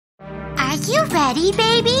Are you ready,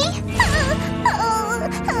 baby?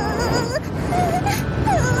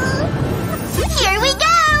 Here we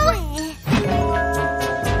go!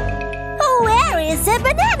 Where is the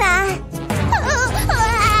banana?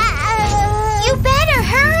 You better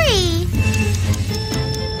hurry!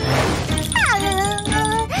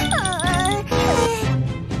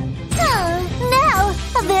 No,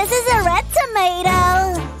 this is a red tomato.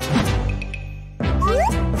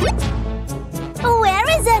 Where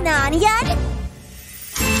is an onion?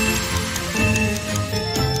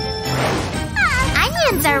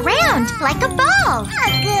 Onions are round, like a ball.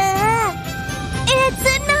 It's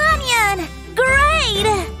an onion! Great!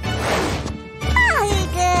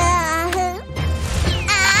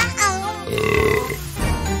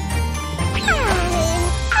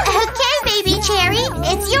 Okay, baby cherry,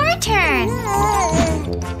 it's your turn.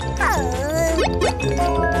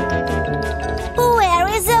 Where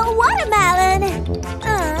is a watermelon?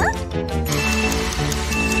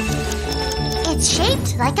 It's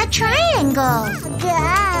shaped like a triangle.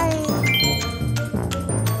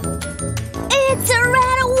 It's a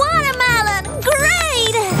red watermelon!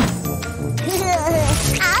 Great!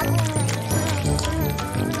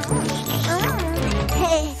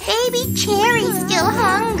 Baby cherry's still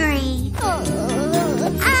hungry.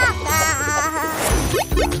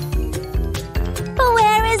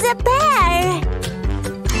 Where is a pear?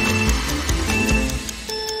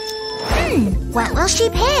 What will she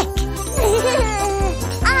pick?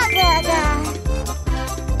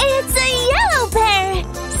 It's a yellow pear!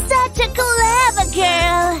 Such a clever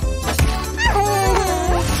girl!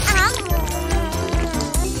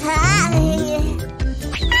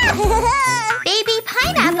 Baby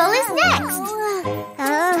pineapple is next.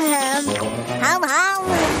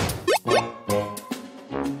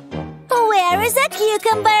 Where is a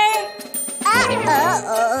cucumber?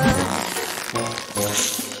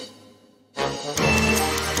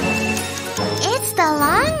 It's the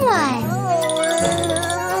long one.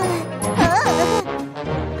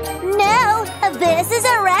 No, this is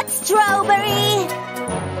a red strawberry.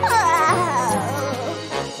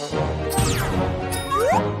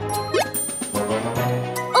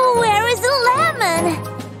 Where is the lemon?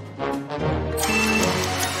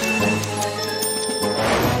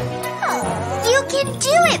 You can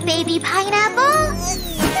do it, baby pineapple.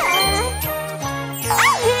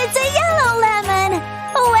 It's a yellow lemon.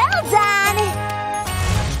 Well done.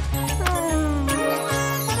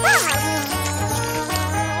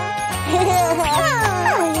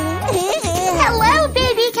 Hello,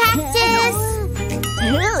 baby cactus.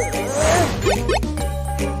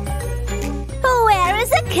 Where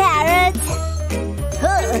is a carrot?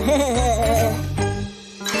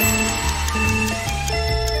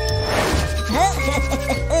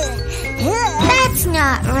 That's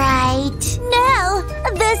not right. No,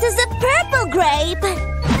 this is a purple grape.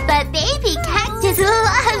 But baby cactus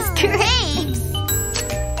loves grapes.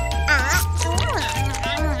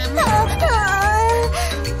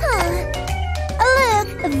 Look,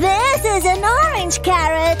 this is an orange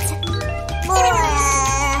carrot.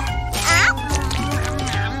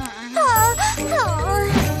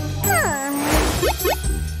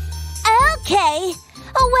 Okay,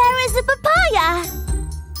 where is the papaya?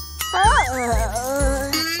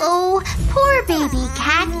 Oh, poor baby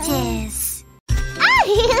cactus.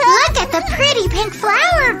 Look at the pretty pink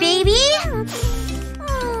flower, baby.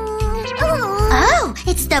 Oh,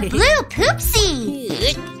 it's the blue poopsie.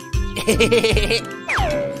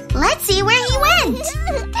 Let's see where he went.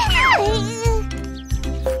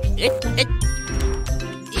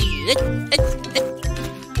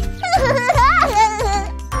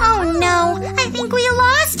 Oh no, I think we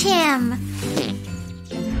lost him.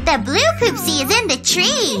 The blue poopsie is in the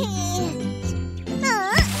tree.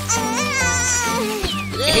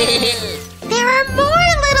 There are more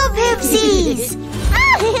little poopsies.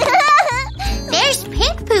 There's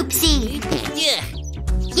pink poopsie.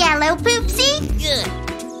 Yellow poopsie.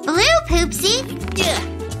 Blue poopsie.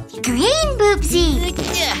 Green poopsie.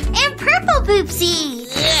 And purple poopsie.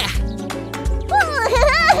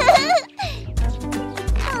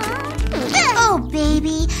 Oh,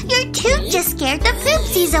 baby, your toot just scared the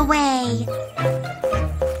poopsies away.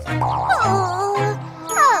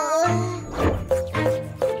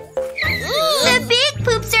 The big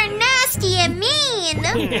poops are nasty and mean.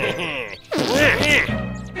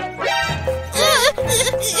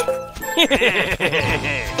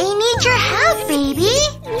 They need your help, baby.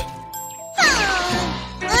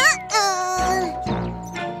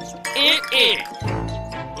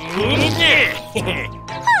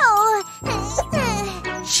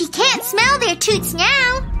 She can't smell their toots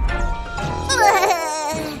now.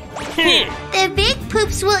 The big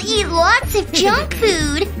poops will will eat lots of junk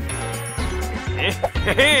food.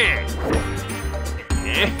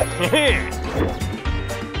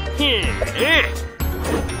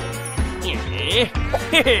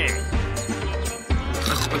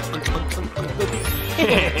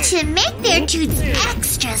 To make their tooths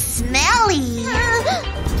extra smelly.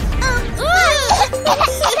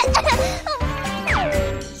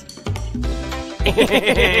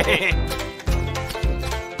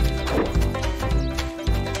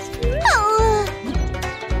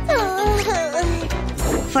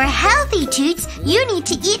 For healthy tooths, you need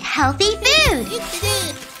to eat healthy food,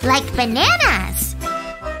 like bananas.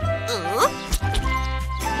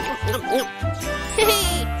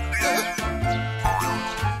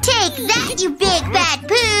 Take that, you big bad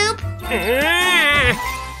poop!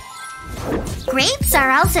 Grapes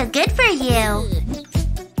are also good for you.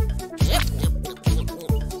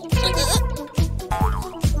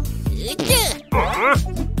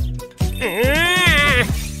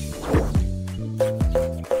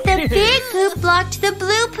 The big poop blocked the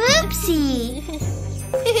blue poopsie.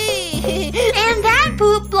 And that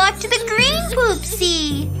poop blocked the green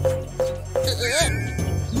poopsie.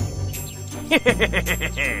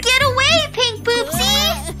 Get away, pink poopsie!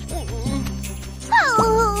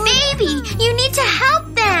 Baby, you need to help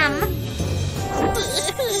them.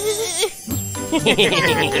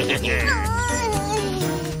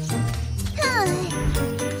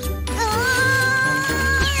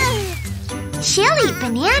 She'll eat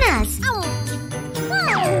bananas.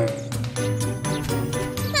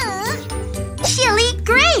 She'll eat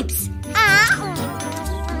grapes.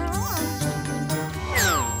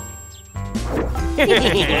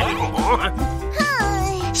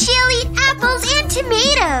 She'll eat apples and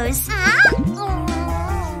tomatoes.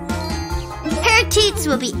 Her teeth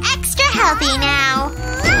will be extra healthy now.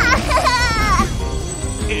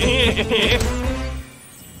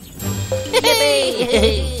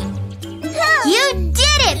 You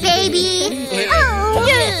did it, baby!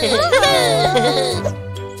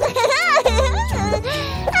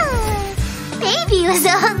 Baby was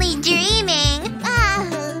only dreaming.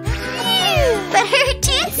 But her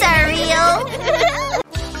teeth are real.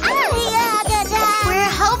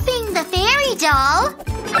 We're hoping the fairy doll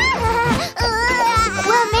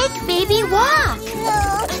will make baby walk.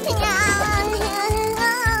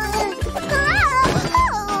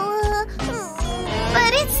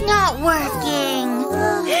 But it's not working.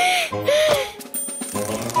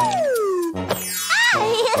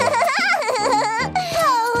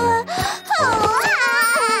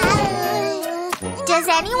 Does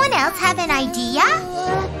anyone else have an idea?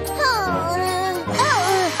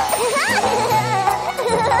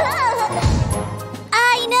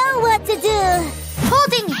 I know what to do.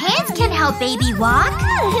 Holding hands can help baby walk.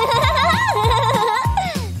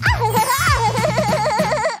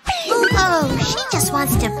 Oh, she just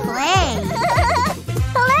wants to play.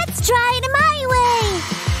 Let's try it my way.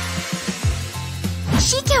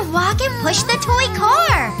 She can walk and push the toy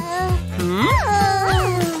car.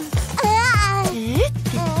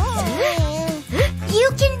 You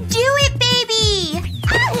can do it, baby!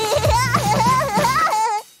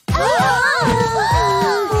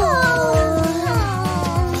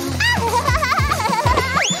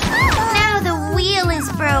 Now the wheel is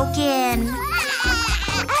broken.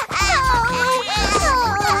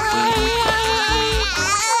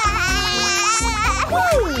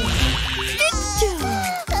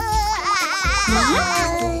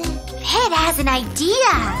 Pit has an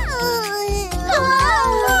idea.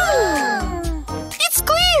 It's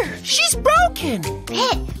clear! She's broken!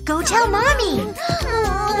 Pit, go tell Mommy.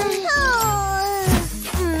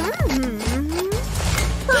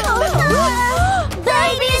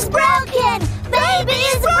 Baby's broken!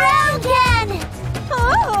 Baby's broken!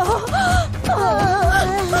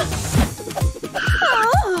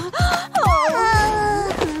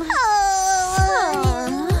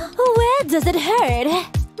 Where does it hurt?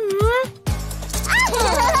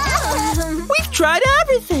 We've tried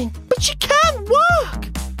everything, but she can't walk!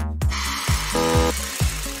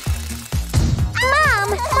 Mom,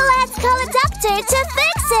 let's call a doctor to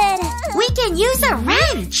fix it! We can use a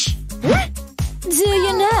wrench. Do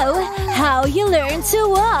you know how you learn to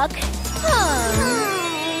walk?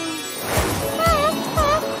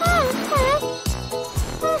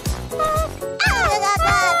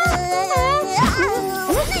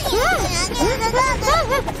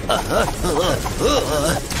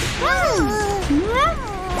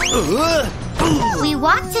 We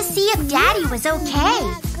walked to see if Daddy was okay.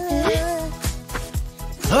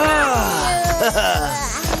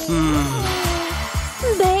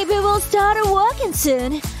 Baby will start walking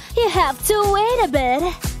soon. You have to wait a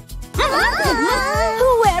bit.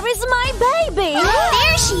 Where is my baby?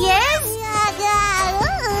 There she is!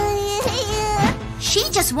 She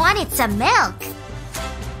just wanted some milk.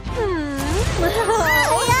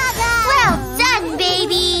 Well done,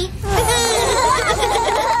 baby!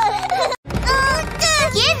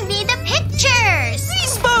 Give me the pictures!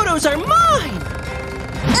 These photos are mine!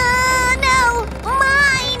 No!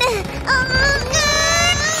 Mine!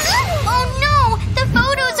 Oh no! The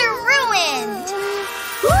photos are ruined!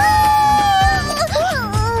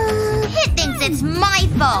 Pit thinks it's my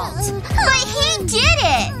fault! But he did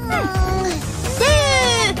it!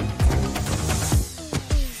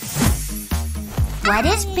 What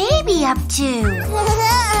is Baby up to?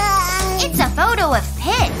 It's a photo of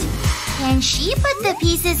Pit. Can she put the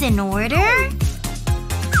pieces in order?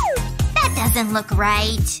 That doesn't look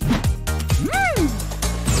right.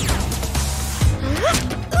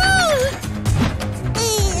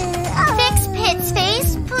 Fix Pit's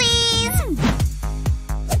face, please.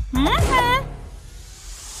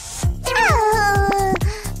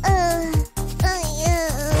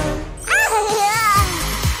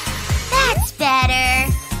 That's better.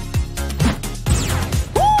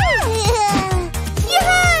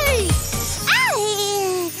 Yay!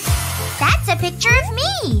 That's a picture of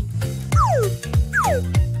me.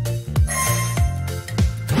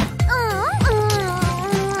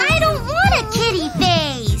 I don't want a kitty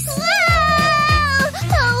face.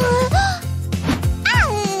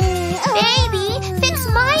 Baby, fix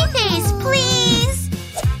my face, please.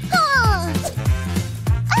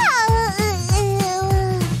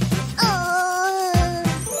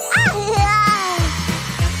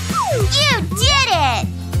 You did it!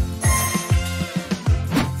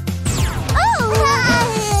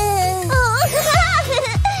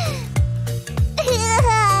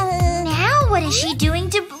 Now what is she doing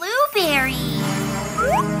to Blueberry?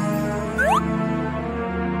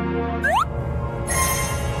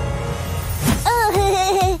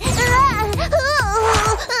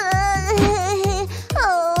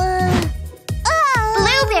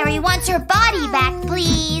 Blueberry wants her body back,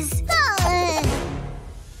 please.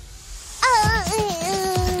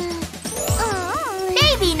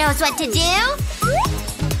 Baby knows what to do.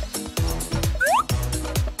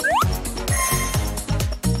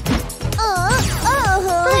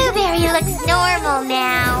 Blueberry looks normal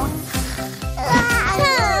now.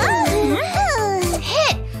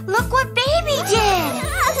 Pit, look what Baby did.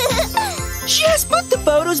 She has put the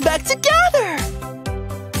photos back together!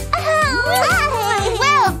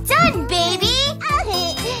 Well done, Baby.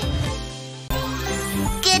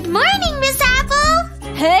 Good morning, Miss Apple.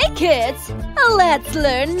 Hey, kids! Let's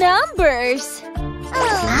learn numbers.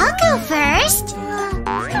 I'll go first.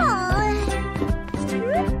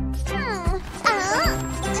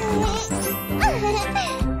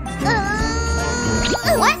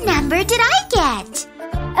 What number did I get?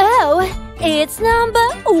 Oh, it's number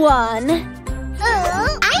 1.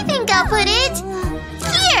 I think I'll put it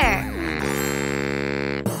here.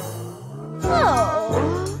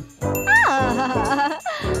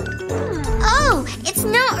 Oh, it's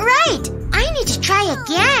not right. I need to try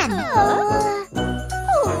again.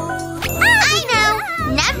 I know.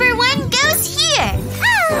 Number 1 goes here.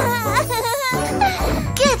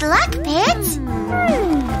 Good luck, Pit.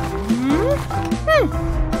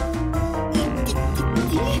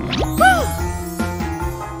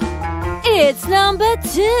 It's number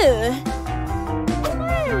 2.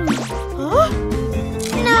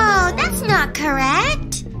 No, that's not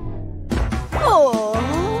correct.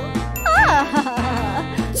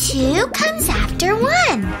 2 comes after 1.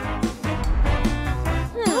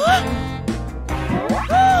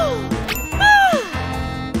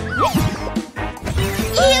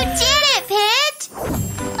 You did it, Pit!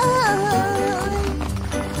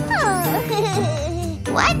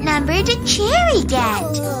 What number did Cherry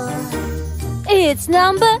get? It's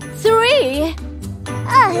number 3.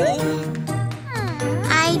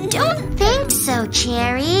 I don't think so,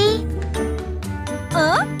 Cherry.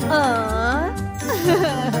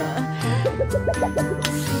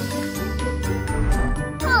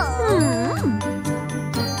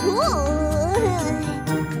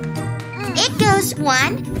 It goes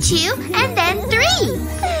 1, 2, and then 3.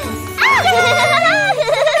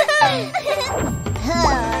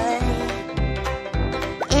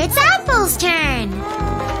 It's Apple's turn.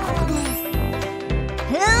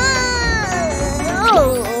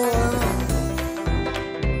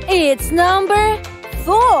 It's number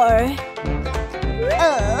 4.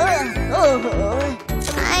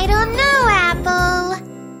 I don't know, Apple.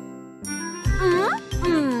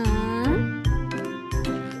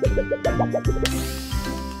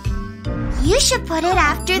 You should put it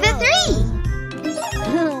after the 3.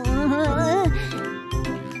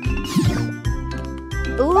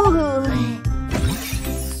 Ooh.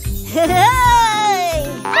 Hey!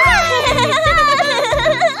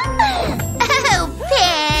 Oh,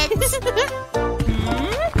 Pit!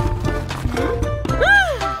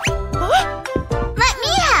 Let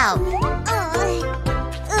me help.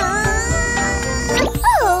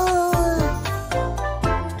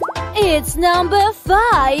 It's number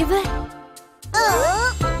 5.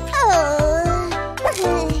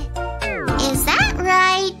 Is that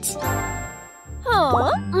right?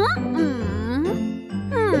 Oh.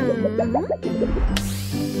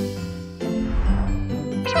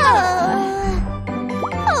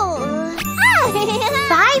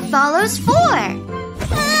 5 follows 4.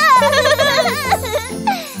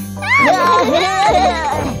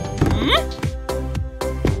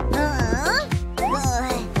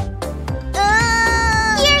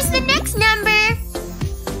 Here's the next number.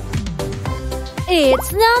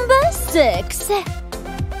 It's number 6.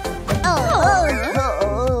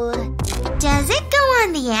 Does it go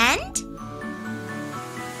on the end?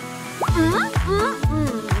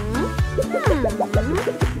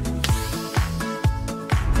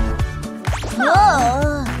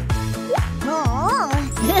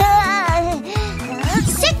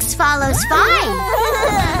 Six follows 5.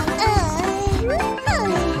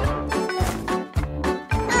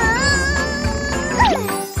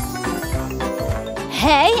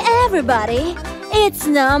 Hey, everybody. It's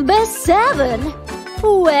number 7.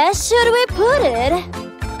 Where should we put it?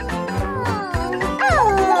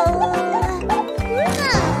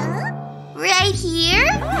 Right here?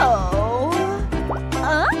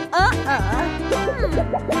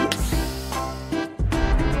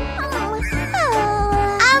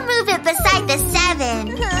 I'll move it beside the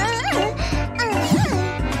 7.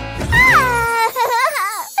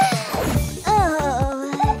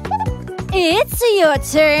 It's your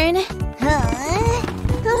turn.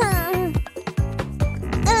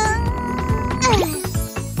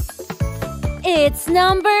 It's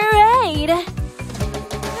number 8.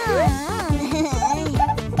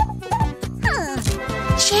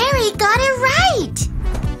 Cherry got it right.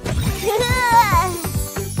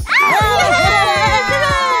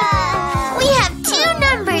 We have 2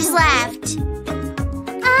 numbers left.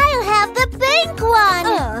 I'll have the pink one.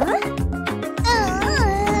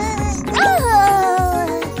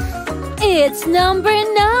 It's number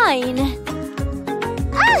 9.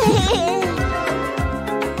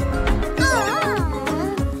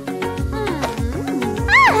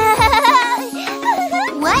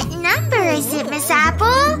 What number is it, Miss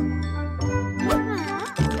Apple?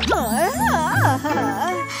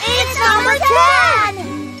 It's number 10.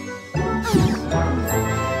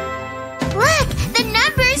 Look, the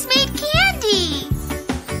numbers make candy.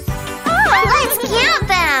 Let's count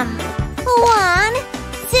them. 1,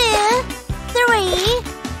 2, 3,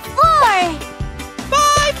 4.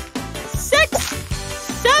 5, 6,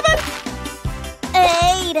 7.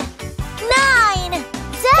 8, 9,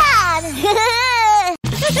 10.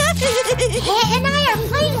 Pit and I are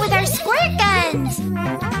playing with our squirt guns.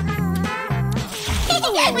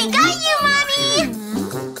 We got you, Mommy!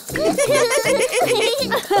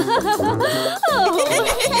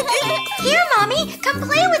 Here, Mommy, come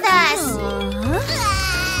play with us.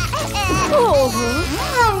 Oh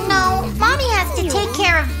no, Mommy has to take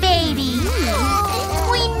care of Baby.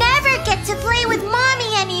 We never get to play with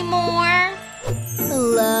Mommy anymore.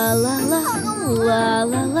 La la la, la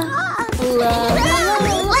la la, la la.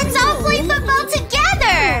 Let's all play football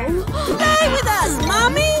together. Play with us,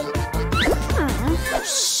 Mommy.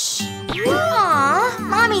 Aw,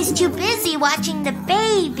 Mommy's too busy watching the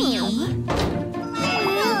baby.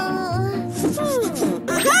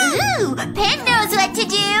 Ooh, Pit knows what to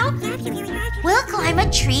do. We'll climb a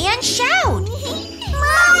tree and shout.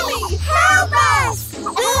 Mommy, help us!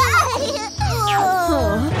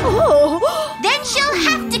 Then she'll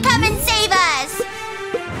have to come and save us.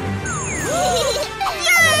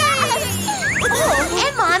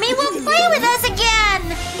 And Mommy will play with us again.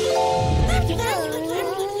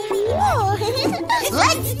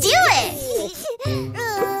 Let's do it.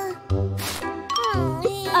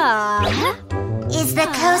 Is the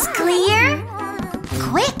coast clear?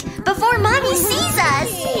 Quick, before Mommy sees us.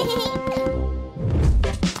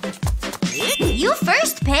 You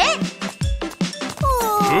first, Pit.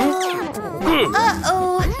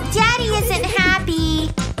 Uh-oh, Daddy isn't happy.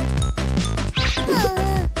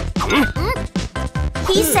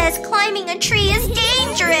 He says climbing a tree is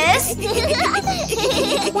dangerous.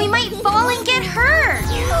 We might fall and get hurt.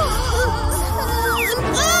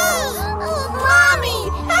 Mommy,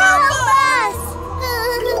 help us!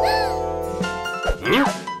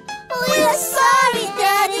 We're sorry,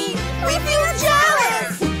 Daddy. We feel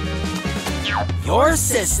jealous. Your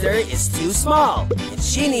sister is too small, and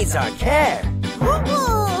she needs our care.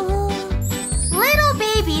 Little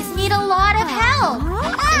babies need a lot of help.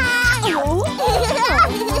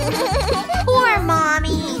 Poor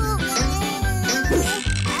Mommy.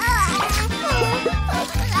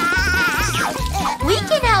 We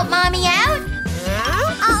can help Mommy out.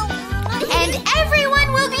 And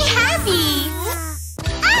everyone will be happy.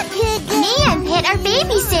 Me and Pit are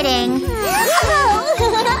babysitting.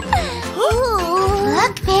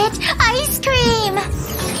 Look, Pit, ice cream.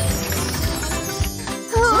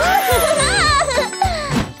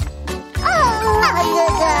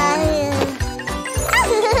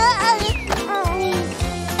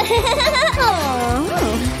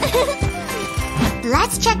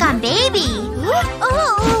 Let's check on Baby.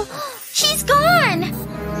 She's gone.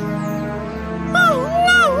 Oh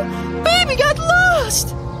no! Baby got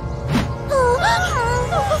lost!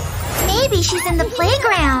 Maybe she's in the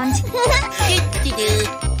playground.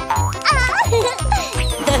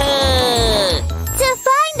 To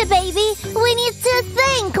find the baby, we need to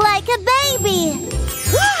think like a baby.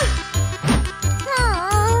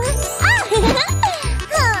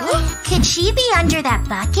 Could she be under that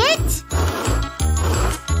bucket?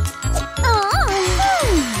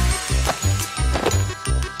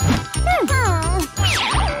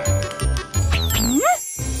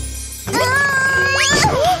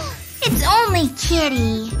 It's only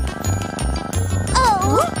Kitty.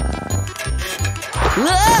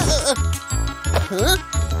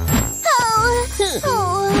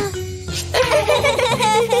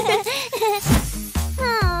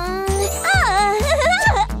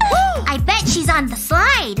 I bet she's on the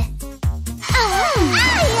slide.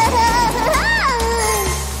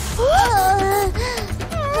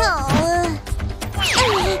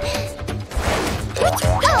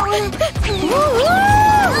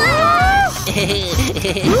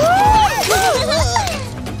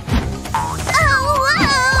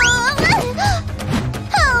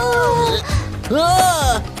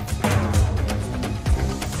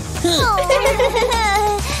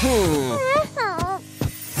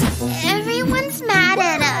 Everyone's mad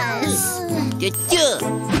at us.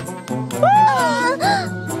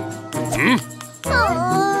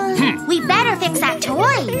 We better fix that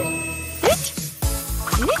toy.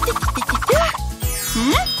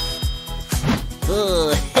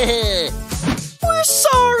 We're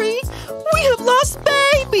sorry. We have lost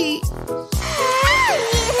Baby.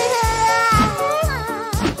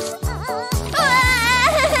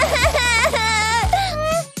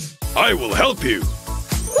 I will help you.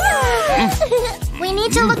 We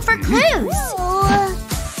need to look for clues.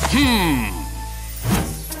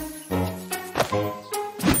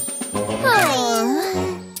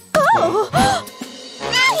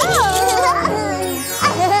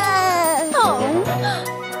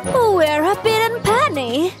 We're a Pit and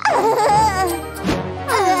Penny.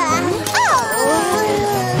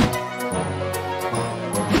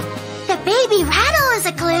 The baby rattle is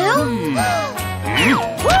a clue.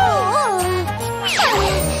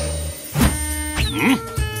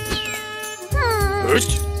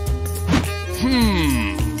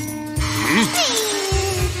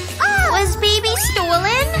 Was Baby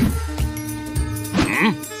stolen?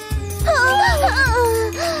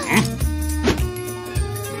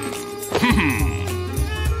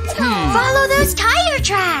 Follow those tire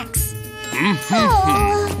tracks. We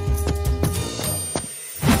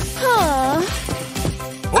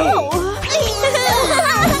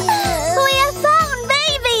have found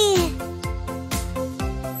Baby.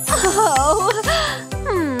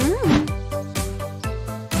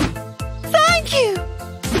 Thank you.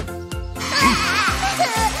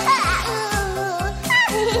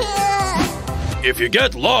 If you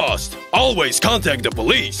get lost, always contact the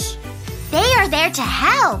police. They are there to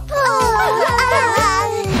help.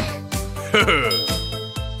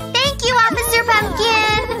 Thank you, Officer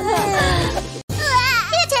Pumpkin.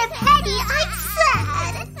 Pit and Penny, I'm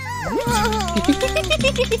sad.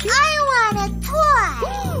 I want a toy.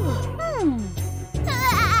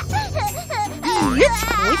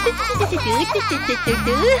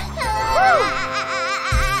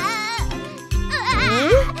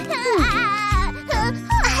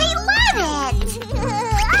 I love it.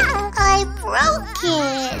 I broke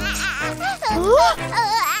it.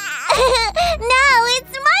 Now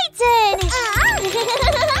it's my turn.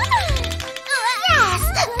 Yes,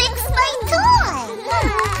 fix my toy.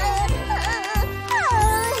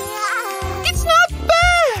 It's not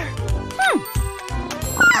fair.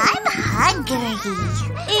 I'm hungry.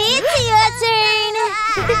 It's your turn.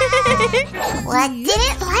 What did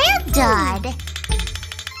it land on?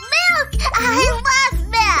 Milk! I love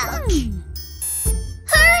milk!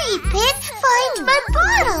 Hurry, Pit! my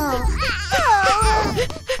bottle?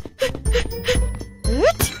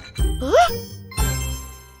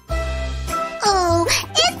 Oh,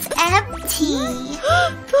 it's empty.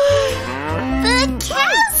 The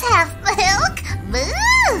cows have milk.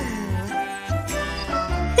 Moo.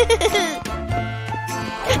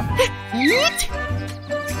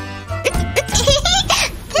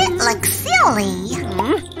 It looks silly.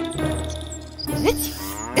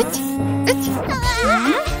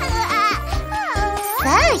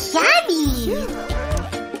 So yummy.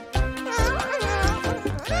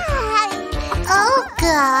 Oh,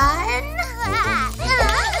 God.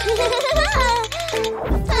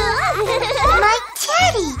 My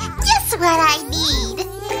teddy, just what I need.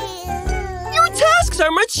 Your tasks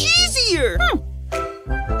are much easier.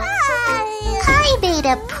 I made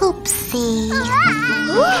a poopsie.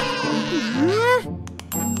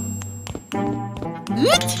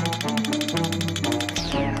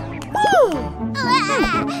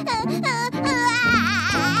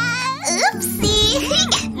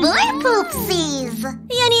 Oopsie! More poopsies!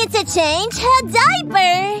 You need to change her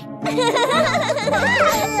diaper.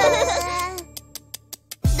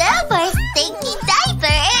 No more stinky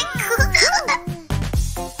diaper!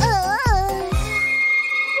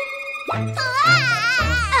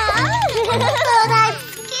 But I'm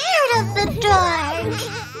scared of the dark.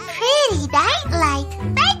 Pretty nightlight.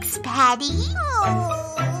 Thanks, Patty.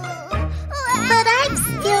 But I'm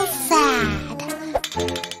still sad.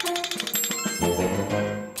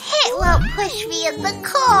 It won't push me in the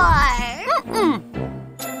car.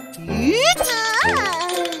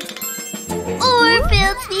 Or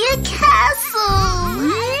build me a castle.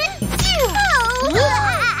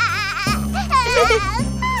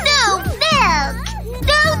 No milk.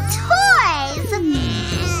 No toys.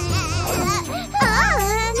 No.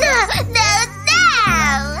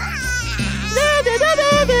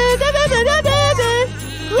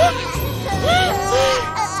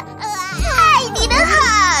 I need a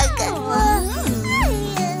hug.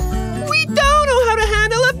 We don't know how to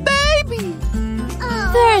handle a baby.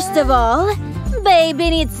 First of all, baby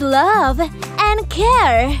needs love and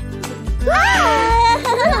care.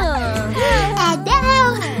 And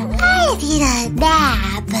now I need a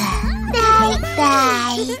nap.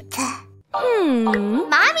 Night.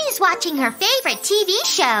 Mommy's watching her favorite TV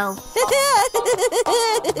show.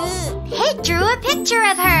 Pit drew a picture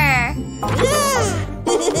of her.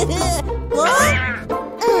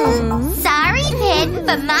 Sorry, Pit,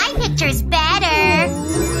 but my picture's better.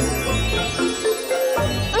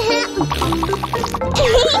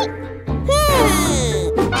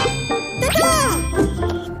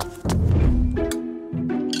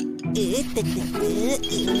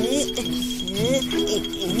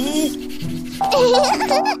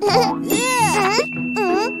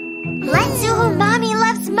 Let's do who Mommy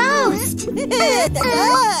loves most.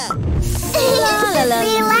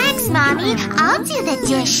 Relax, Mommy. I'll do the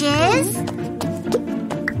dishes.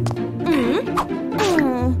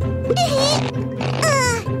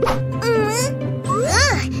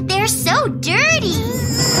 Ugh, they're so dirty.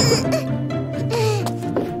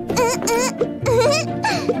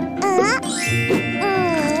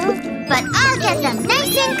 But I'll get them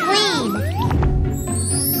nice and clean.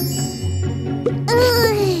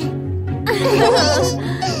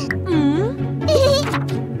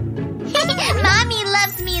 Mommy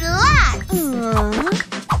loves me lots.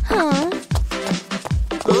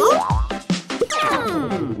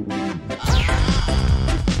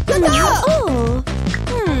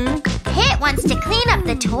 Pit wants to clean up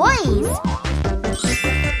the toys.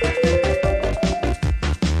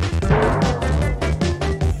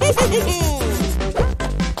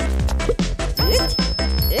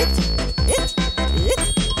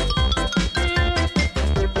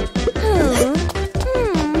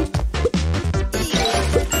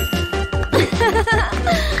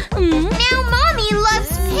 Now Mommy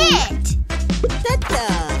loves Pit.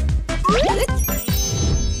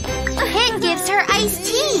 Pit gives her iced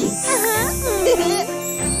tea.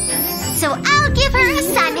 So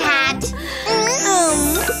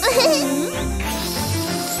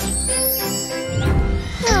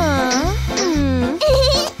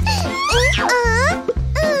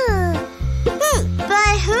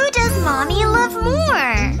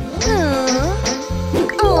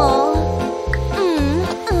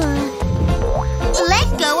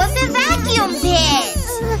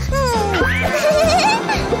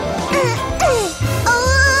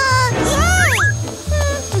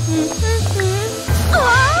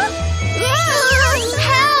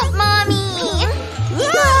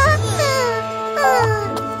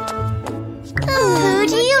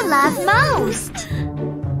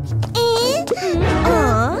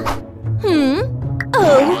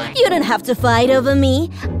don't have to fight over me.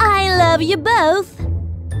 I love you both.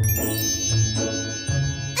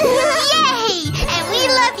 Yay! And we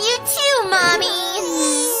love you too, Mommy!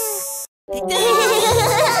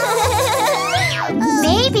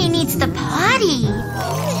 Baby needs the potty.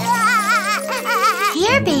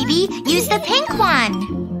 Here, baby, use the pink one.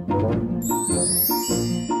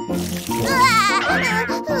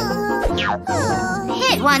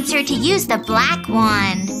 Pit wants her to use the black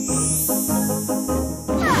one.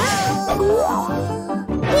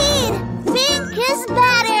 Pink is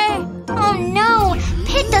better. Oh no,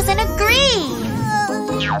 Pit doesn't agree.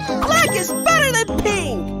 Black is better than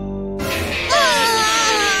pink.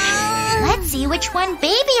 Let's see which one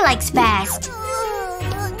baby likes best.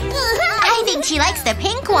 I think she likes the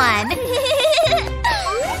pink one.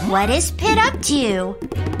 What is Pit up to?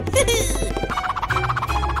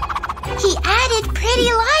 He added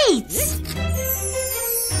pretty lights.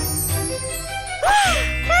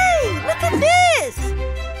 Hey, look at this.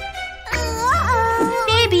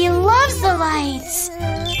 Baby loves the lights.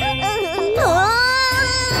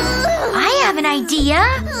 I have an idea.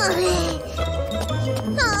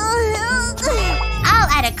 I'll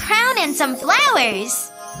add a crown and some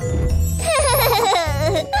flowers.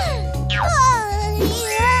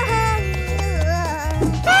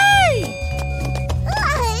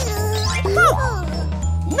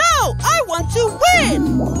 No, I want to win.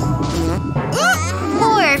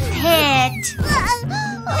 Poor Pit.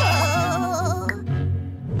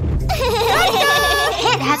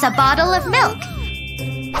 Pit has a bottle of milk.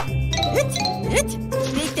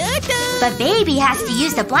 But baby has to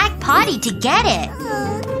use the black potty to get it.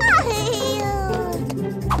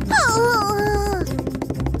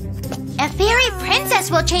 A fairy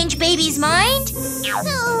princess will change baby's mind.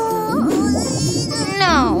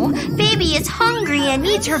 No, baby is hungry and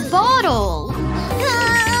needs her bottle.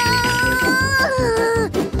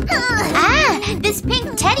 Ah, this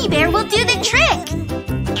pink teddy bear will do the trick.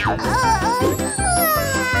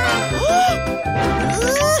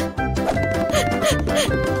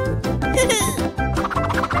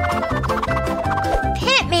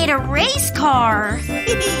 Pit made a race car.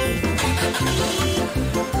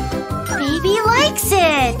 Baby likes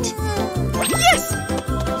it. Yes.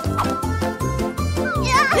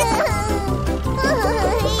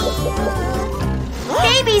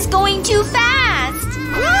 Baby's going too fast.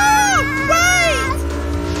 Right.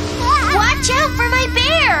 Watch out for my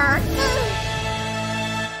bear.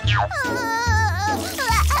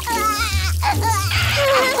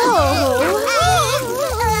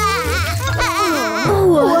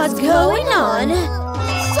 What's going on?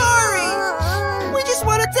 Sorry. We just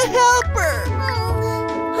wanted to help her.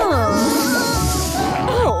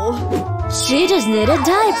 Oh, she just need a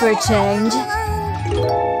diaper change.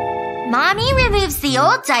 Mommy removes the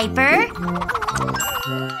old diaper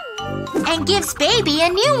and gives baby a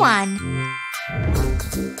new one.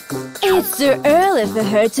 It's too early for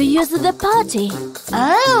her to use the potty.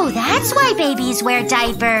 Oh, that's why babies wear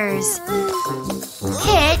diapers.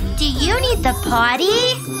 Pit, do you need the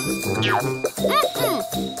potty?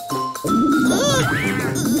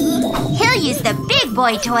 He'll use the big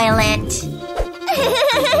boy toilet.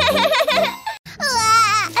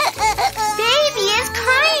 Baby is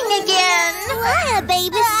crying again. Why,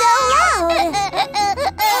 baby, so loud?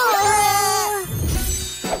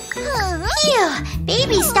 Phew,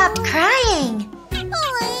 baby stopped crying.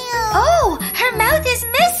 Oh, her mouth is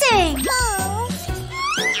missing.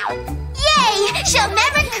 Yay, she'll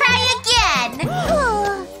never cry again.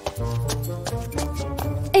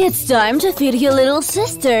 It's time to feed your little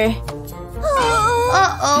sister.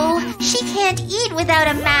 Uh-oh, she can't eat without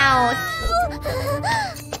a mouth.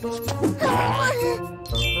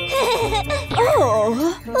 Oh,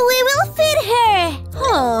 we will feed her.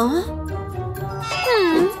 Oh.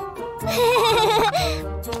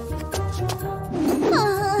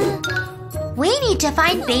 We need to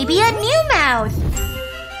find baby a new mouth.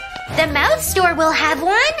 The mouth store will have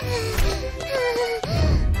one.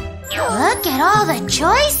 Look at all the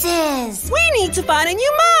choices. We need to find a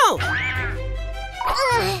new mouth.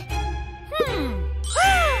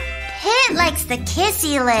 Pit likes the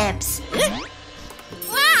kissy lips.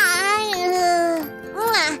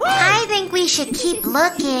 I think we should keep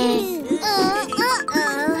looking.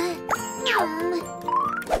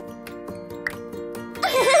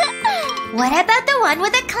 What about the one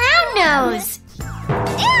with a clown nose?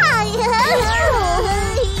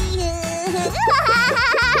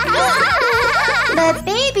 But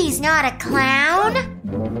baby's not a clown.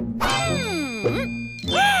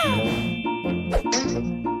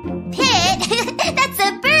 Pit, that's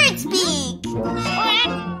a bird's beak.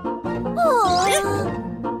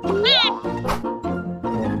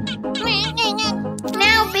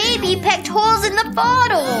 holes in the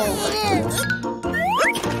bottle.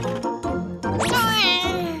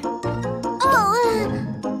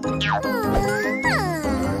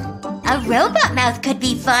 A robot mouth could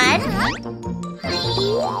be fun.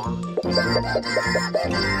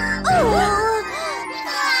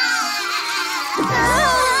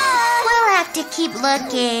 We'll have to keep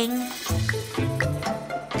looking.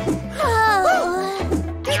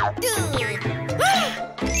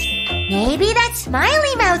 Maybe that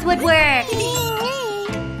smiley mouth would work.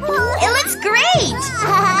 It looks great.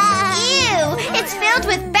 Ew, it's filled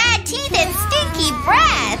with bad teeth and stinky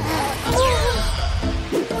breath.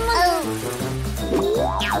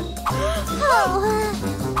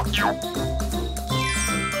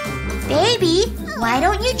 Baby, why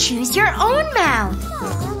don't you choose your own mouth?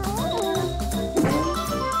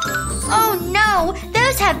 Oh no,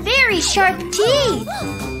 those have very sharp teeth.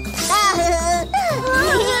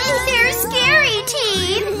 They're scary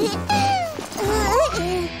teeth.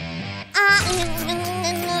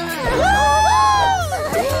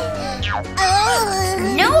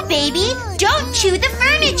 No, baby, don't chew the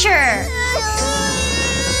furniture.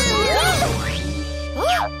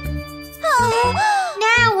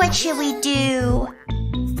 Now what should we do?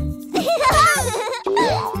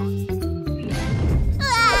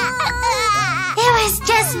 It was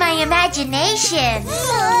just my imagination.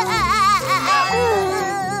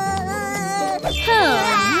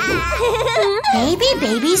 Maybe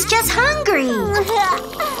Baby's just hungry.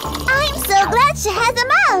 I'm so glad she has a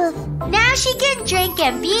mouth. Now she can drink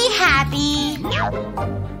and be happy.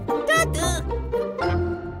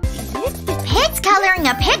 Pit's coloring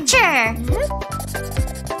a picture.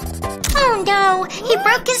 Oh no, he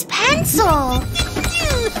broke his pencil.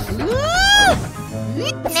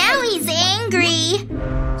 Now he's angry.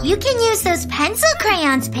 You can use those pencil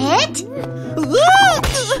crayons, Pit.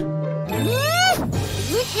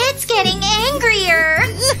 Pit's getting angrier.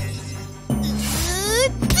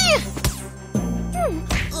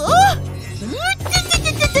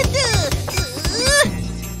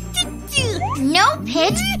 No,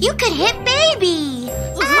 Pit, you could hit Baby.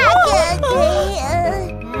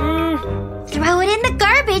 Throw it in the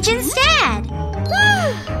garbage instead.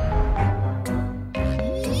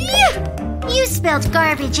 You spilled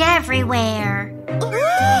garbage everywhere. I'm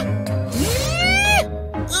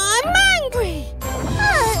angry.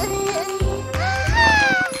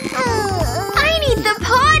 I need the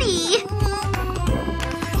potty.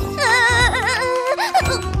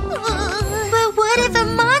 But what if a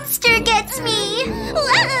monster gets me?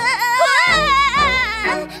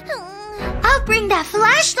 I'll bring that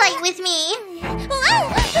flashlight with me.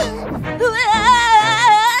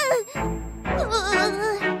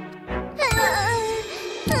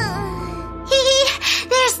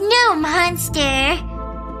 There's no monster.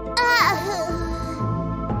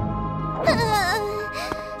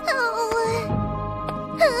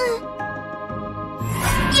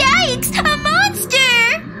 Yikes! A monster!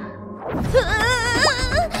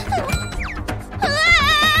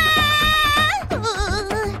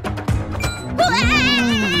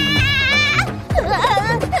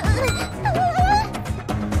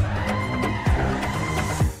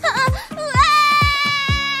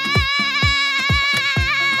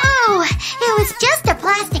 Oh, it was just a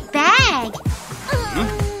plastic bag.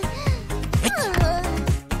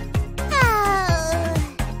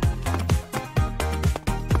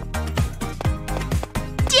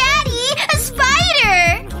 Daddy, a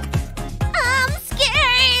spider! I'm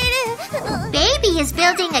scared. Baby is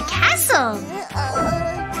building a castle.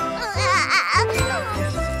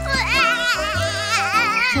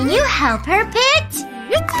 Can you help her, Pit?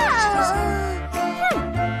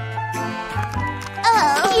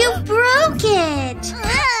 You broke it.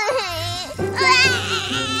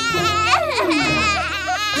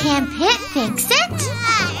 Can Pit fix it?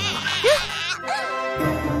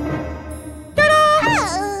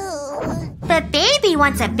 But Baby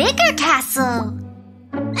wants a bigger castle.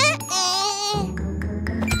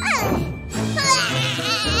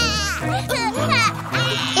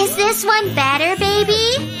 Is this one better,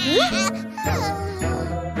 Baby?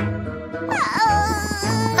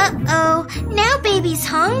 Uh-oh, now Baby's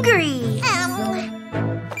hungry.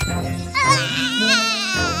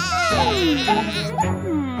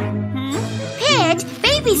 Pit,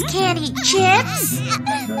 babies can't eat chips.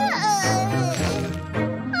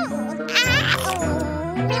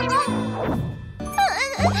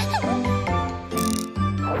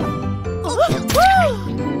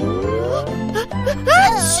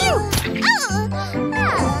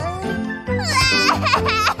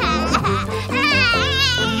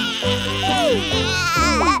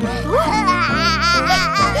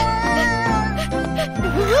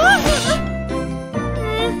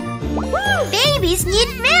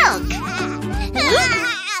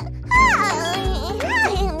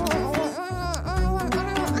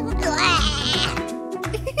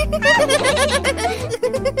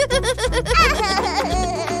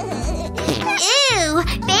 Ew,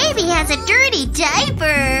 baby has a dirty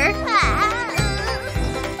diaper.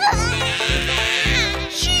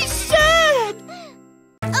 She's sad.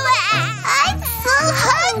 I'm so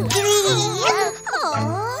hungry.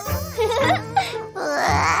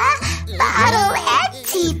 Bottle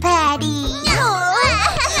empty, Patty.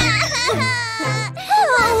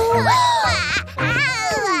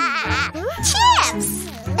 Chips.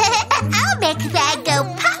 I'll make that go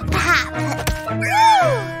pop pop.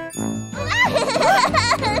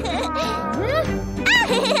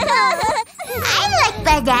 I like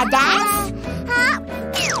bananas.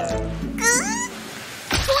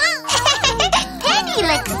 Penny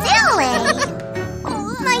looks silly.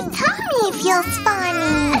 My tummy feels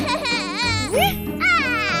funny.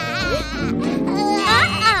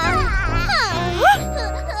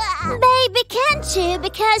 Baby can't chew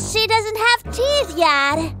because she doesn't have teeth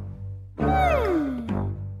yet.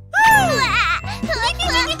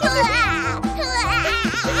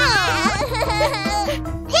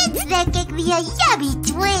 It's making me a yummy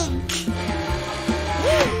drink.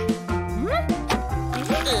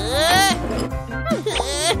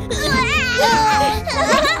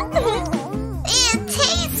 It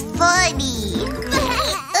tastes funny.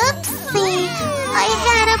 Oopsie, I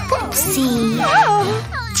had a poopsie.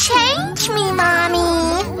 Change me, Mommy.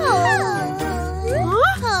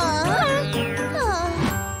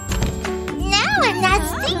 Now I'm not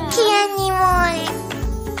stinky anymore.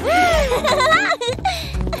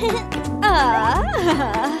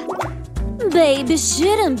 Baby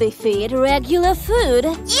shouldn't be fed regular food.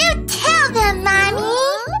 You tell them, Mommy.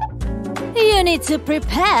 You need to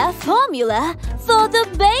prepare formula for the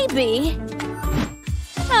baby.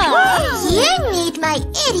 You need my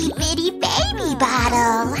itty-bitty baby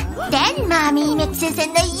bottle. Then Mommy mixes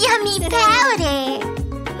in the yummy powder.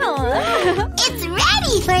 It's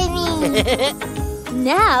ready for me.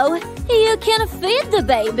 Now you can feed the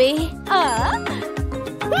baby. Oh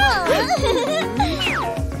no!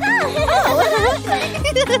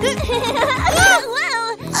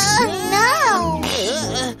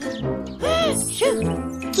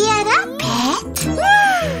 Get up, pet.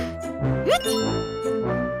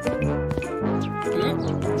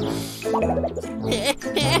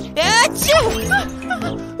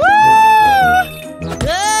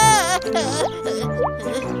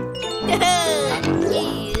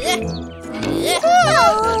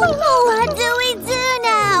 What do we do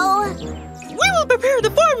now? We will prepare the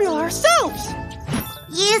formula ourselves.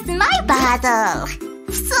 Use my bottle.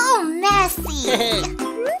 So messy.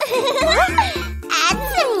 Add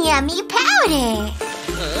some yummy powder.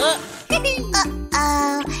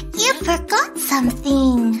 Uh-oh, you forgot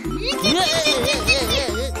something.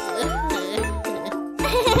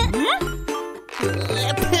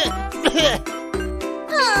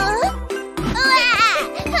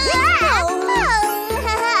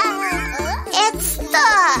 It's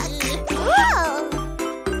stuck.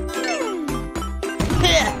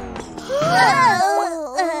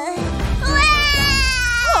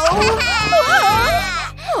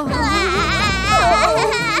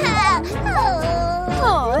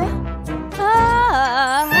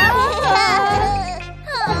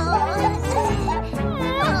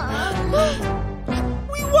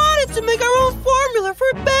 We wanted to make our own formula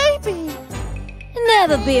for baby.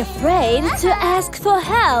 Never be afraid to ask for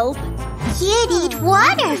help. You need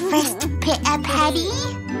water first, Pit&penny.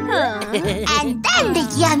 And then the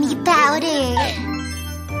yummy powder.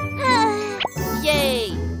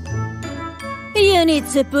 Yay. You need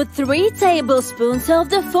to put 3 tablespoons of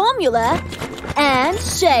the formula and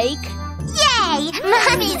shake. Yay!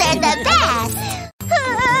 Mommies are the best!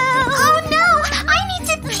 Oh no! I need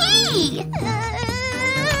to pee!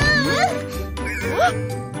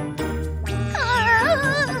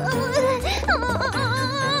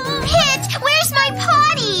 Pit! Where's my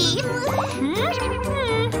potty?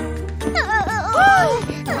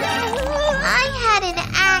 I had an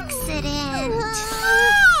accident.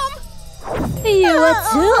 You are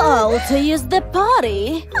too old to use the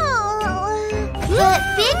potty. But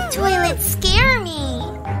big toilets scare me.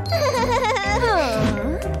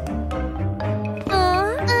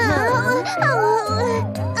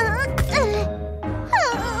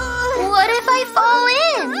 What if I fall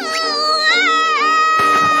in?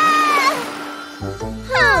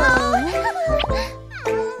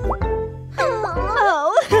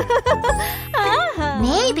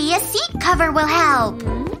 Maybe a seat cover will help.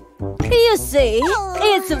 You see,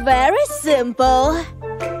 it's very simple.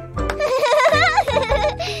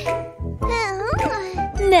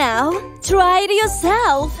 Now, try it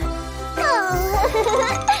yourself.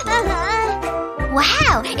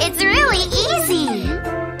 Wow, it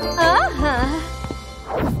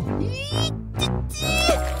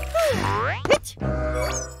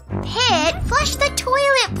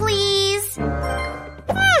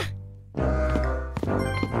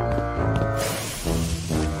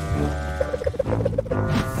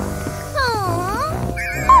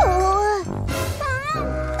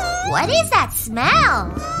What is that smell?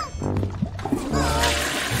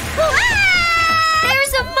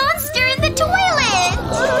 There's a monster in the toilet!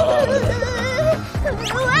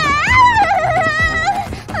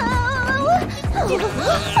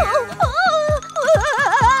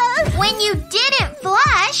 When you didn't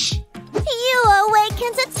flush, you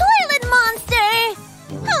awakened a toilet monster!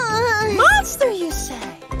 Monster, you say?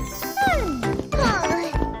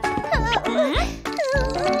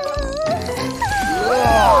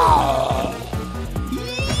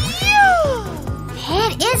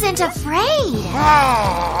 Pit isn't afraid.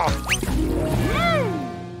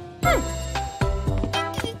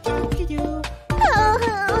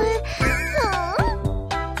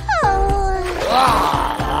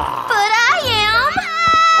 But I am.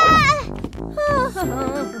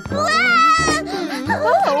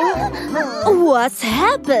 What's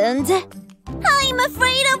happened? I'm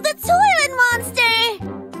afraid of the toilet monster.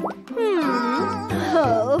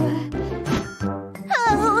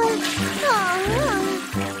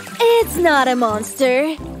 It's not a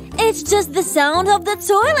monster. It's just the sound of the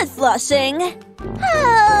toilet flushing.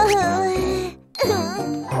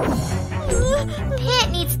 Pit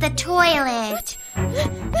needs the toilet.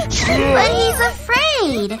 But he's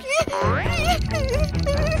afraid.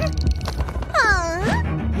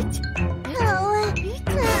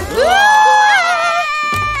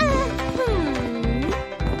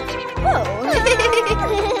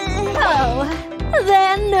 Oh,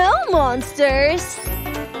 then no monsters.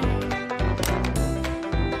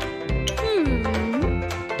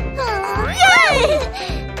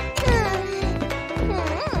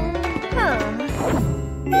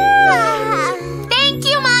 Thank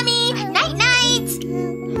you, Mommy. Night-night.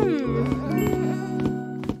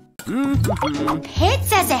 Pit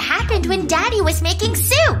says it happened when Daddy was making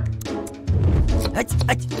soup.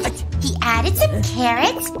 He added some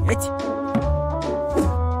carrots.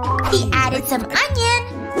 He added some onion.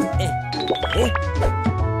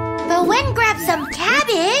 But when grabbed some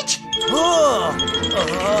cabbage,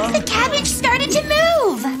 the cabbage started to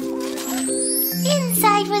move.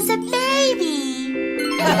 Inside was a baby.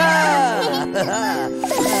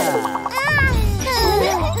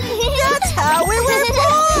 That's how we were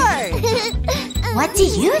born! What do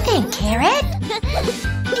you think, Carrot?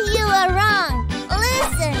 You are wrong.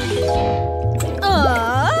 Listen.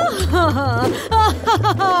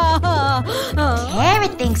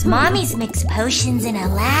 Carrot thinks Mommy's mixed potions in a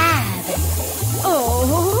lab.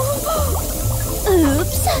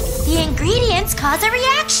 Oops. The ingredients cause a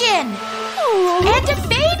reaction. And a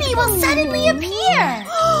baby will suddenly appear.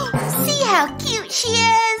 See how cute she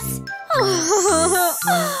is.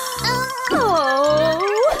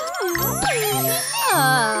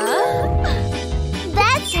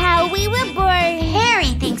 That's how we were born.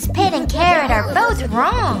 Harry thinks Pit and Carrot are both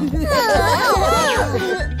wrong.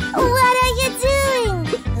 What are you doing?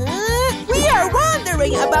 We are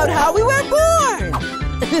wondering about how we were born!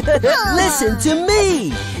 Listen to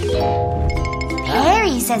me!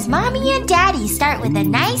 Harry says Mommy and Daddy start with a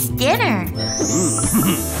nice dinner.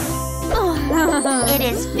 It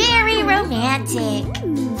is very romantic.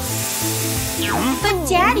 But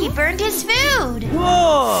Daddy burned his food.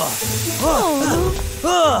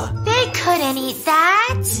 They couldn't eat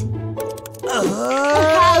that.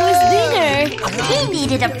 How was dinner? He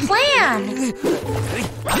needed a plan.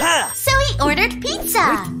 So he ordered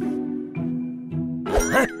pizza.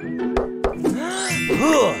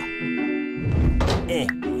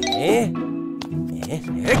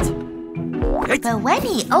 But when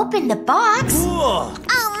he opened the box,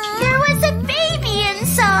 there was a baby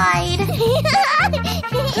inside.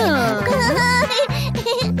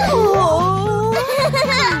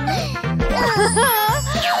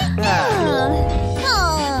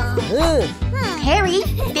 Harry,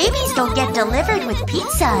 babies don't get delivered with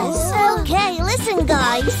pizzas. Okay, listen,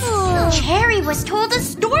 guys. Cherry was told a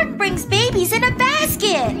stork brings babies in a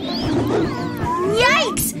basket.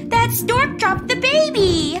 Yikes! That stork dropped the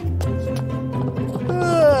baby.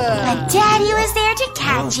 But Daddy was there to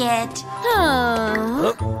catch it.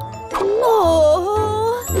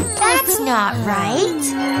 That's not right.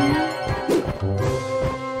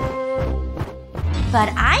 But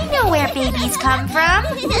I know where babies come from.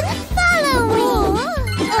 Follow me.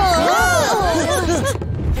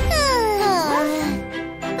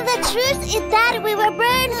 The truth is that we were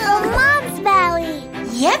born from Mom's belly.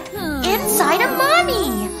 Yep, inside of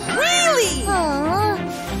Mommy. Really?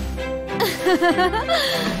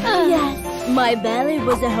 Yes, my belly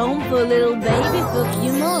was a home for a little baby for a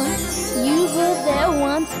few months. You were there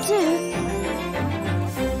once too.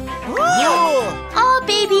 All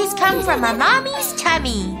babies come from a mommy's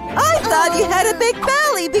tummy. I thought you had a big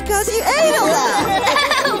belly because you ate a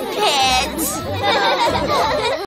lot. heads.